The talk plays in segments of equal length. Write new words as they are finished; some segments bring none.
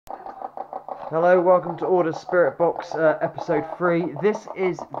Hello, welcome to Order Spirit Box episode 3. This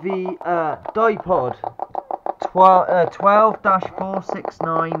is the ipod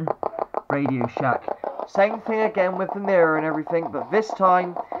 12-469 Radioshack. Same thing again with the mirror and everything, but this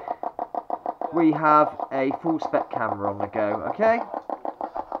time we have a full spec camera on the go, okay?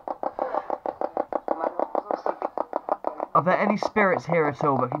 Are there any spirits here at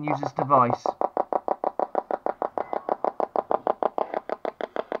all that can use this device?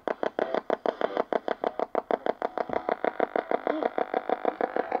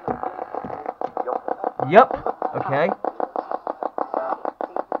 Yup, okay.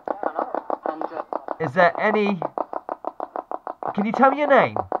 Is there any... Can you tell me your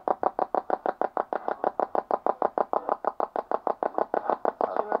name?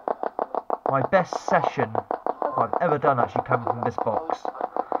 My best session I've ever done actually comes from this box.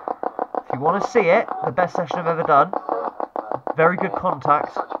 If you want to see it, the best session I've ever done, very good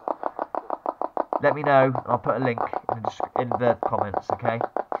contact, let me know, I'll put a link in the comments, okay?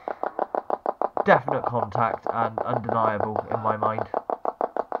 Definite contact and undeniable in my mind.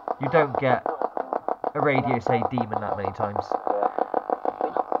 You don't get a radio say demon that many times.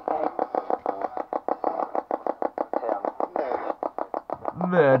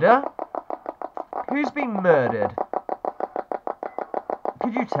 Murder? Who's been murdered?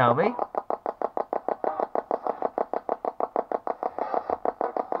 Could you tell me?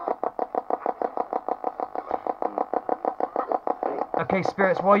 Okay,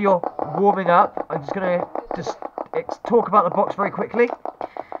 spirits, while you're warming up, I'm just going to talk about the box very quickly.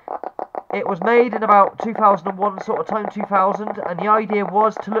 It was made in about 2001 sort of time, 2000, and the idea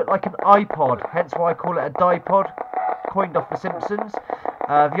was to look like an iPod, hence why I call it a dipod, coined off The Simpsons.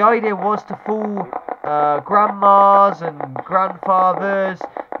 The idea was to fool grandmas and grandfathers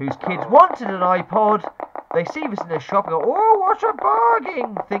whose kids wanted an iPod. They see this in their shop and go, "Oh, what a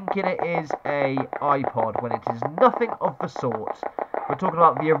bargain!" thinking it is a iPod, when it is nothing of the sort. We're talking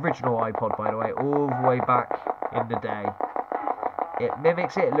about the original iPod, by the way, all the way back in the day. It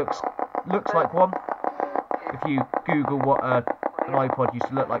mimics it. It looks like one. If you Google what an iPod used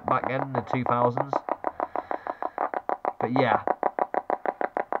to look like back then in the 2000s. But yeah.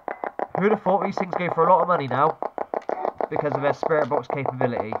 Who'd have thought these things go for a lot of money now? Because of their spirit box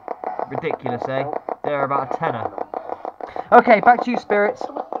capability. Ridiculous, eh? They're about a tenner. Okay, back to you, spirits.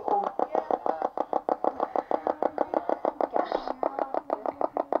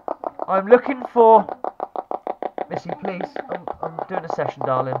 I'm looking for... Missy, please. I'm doing a session,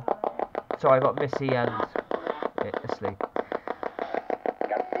 darling. Sorry, I got Missy and asleep.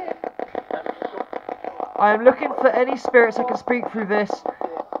 I am looking for any spirits I can speak through this.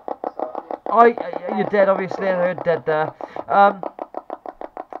 You're dead, obviously. I heard dead there.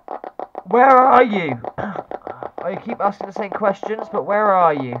 Where are you? I keep asking the same questions, but where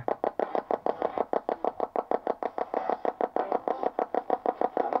are you?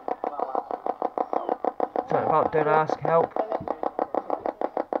 Talking about don't ask, help.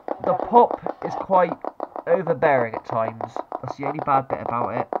 The pop is quite overbearing at times. That's the only bad bit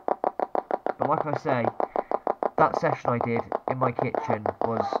about it. But like I say, that session I did in my kitchen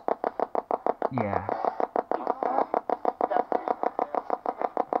was... yeah.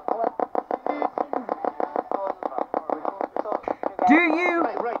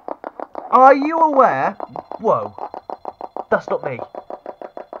 Are you aware? Whoa. That's not me.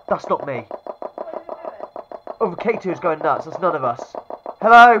 That's not me. Oh, K2 is going nuts. That's none of us.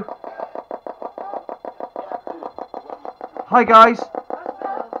 Hello? Hi, guys.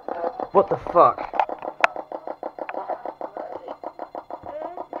 What the fuck?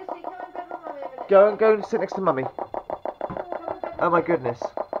 Go and sit next to Mummy. Oh my goodness.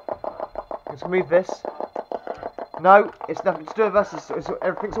 Let's move this. No, it's nothing to do with us.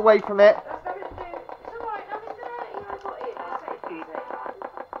 Everything's away from it.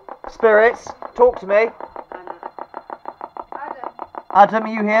 Spirits, talk to me. Adam, are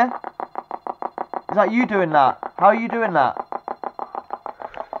you here? Is that you doing that? How are you doing that?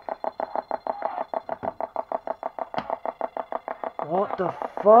 What the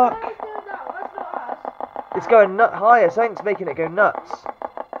fuck? It's going nut higher. Something's making it go nuts.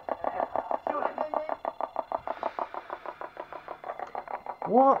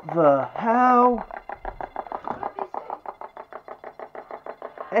 What the hell?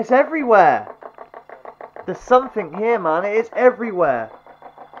 It's everywhere. There's something here, man. It is everywhere.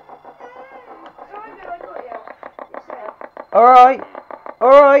 Alright.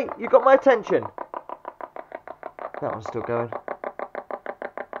 Alright. You got my attention. That one's still going.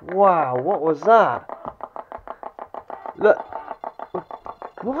 Wow. What was that? Look.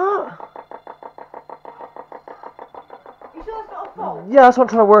 What? You sure that's not a fault? Yeah, that's what I'm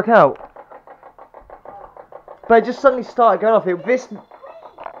trying to work out. But it just suddenly started going off. This. It's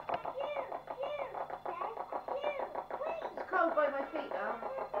cold by my feet now.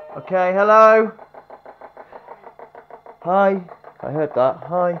 Okay, hello. Hi. I heard that.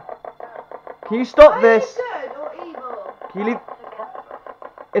 Hi. Can you stop this? Are you good or evil? Can you leave?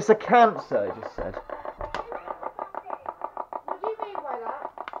 It's a cancer, it just said. What do you mean by that?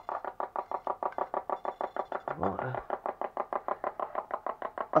 What?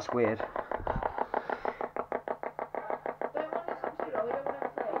 That's weird. Don't want to listen too long, we don't want to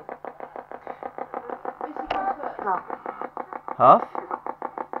play. Missy comes first. Huff?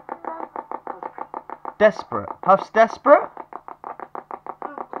 Desperate. Huff's desperate?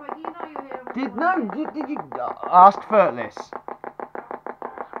 Oh, Craig, you know you're here. Did you ask Furtless?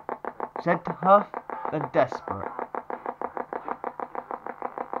 Said Huff, then desperate.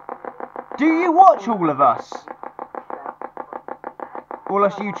 Do you watch all of us? All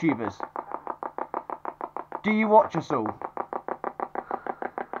us YouTubers? Do you watch us all?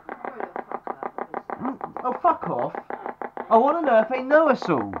 Oh, fuck off. I want to know if they know us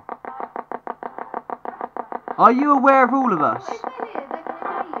all. Are you aware of all of us? If they're here, they're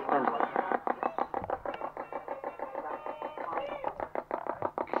going to hear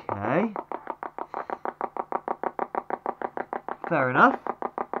you. Okay. Fair enough.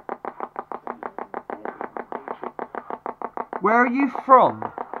 Where are you from?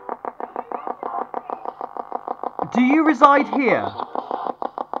 Do you reside here?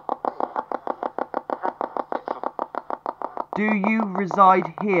 Do you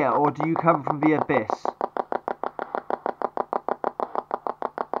reside here, or do you come from the abyss?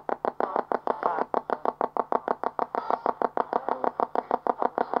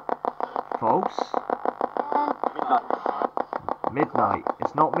 False. Midnight.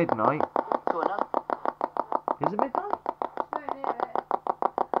 It's not midnight. Is it midnight? No, near it.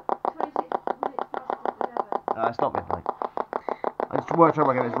 26 minutes past 11. It's not midnight. I just worked out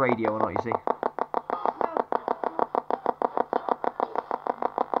whether it's radio or not, you see.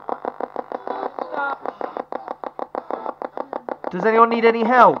 Does anyone need any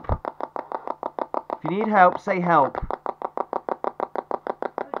help? If you need help, say help.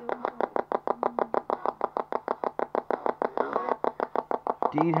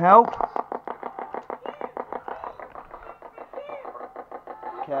 Do you need help?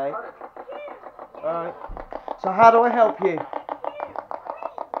 Okay. Alright. So how do I help you?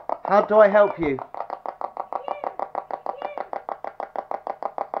 How do I help you?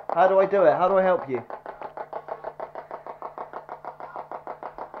 How do I do it? How do I help you?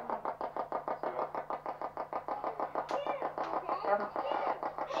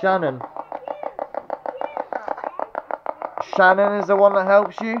 Shannon. Shannon is the one that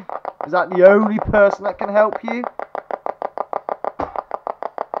helps you? Is that the only person that can help you?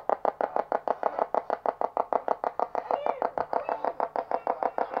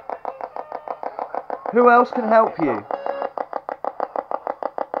 Who else can help you?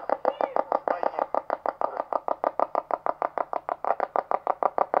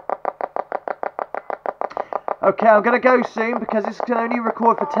 Okay, I'm going to go soon because this can only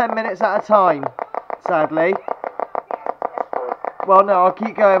record for 10 minutes at a time, sadly. Well, no, I'll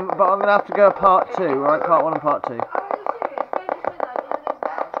keep going, but I'm going to have to go part 2, alright? Part 1 and part 2.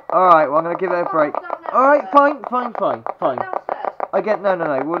 Alright, well, I'm going to give it a break. Alright, fine. I get, no,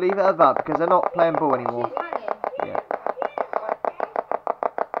 we'll leave it at that because they're not playing ball anymore. Yeah.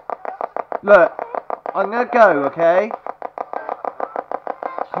 Look, I'm going to go, okay?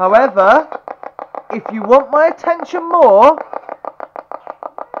 However, if you want my attention more,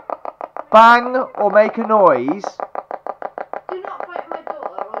 bang or make a noise. Do not fight my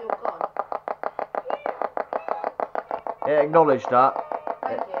daughter or you're gone. It acknowledged that.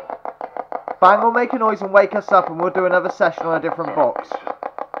 Thank you. Bang or make a noise and wake us up and we'll do another session on a different box.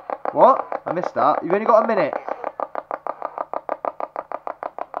 What? I missed that. You've only got a minute.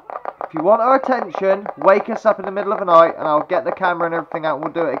 If you want our attention, wake us up in the middle of the night and I'll get the camera and everything out and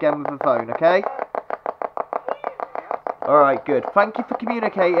we'll do it again with the phone, okay? Alright, good. Thank you for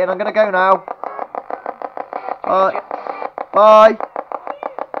communicating. I'm going to go now. Alright. Bye.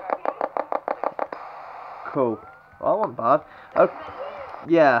 Cool. Well, that wasn't bad. Okay.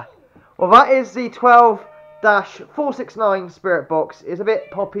 Yeah. Well, that is the 12-469 Spirit Box. It's a bit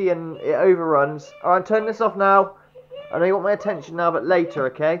poppy and it overruns. Alright, turn this off now. I know you want my attention now, but later,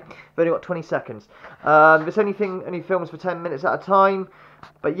 okay? We've only got 20 seconds. This only films for 10 minutes at a time.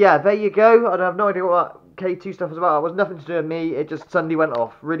 But yeah, there you go. I have no idea what that K2 stuff was about. It was nothing to do with me. It just suddenly went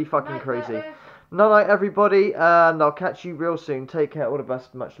off. Really fucking crazy. Night, everybody, and I'll catch you real soon. Take care, all the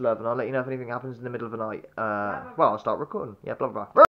best, much love, and I'll let you know if anything happens in the middle of the night. Well, I'll start recording. Yeah, blah, blah, blah.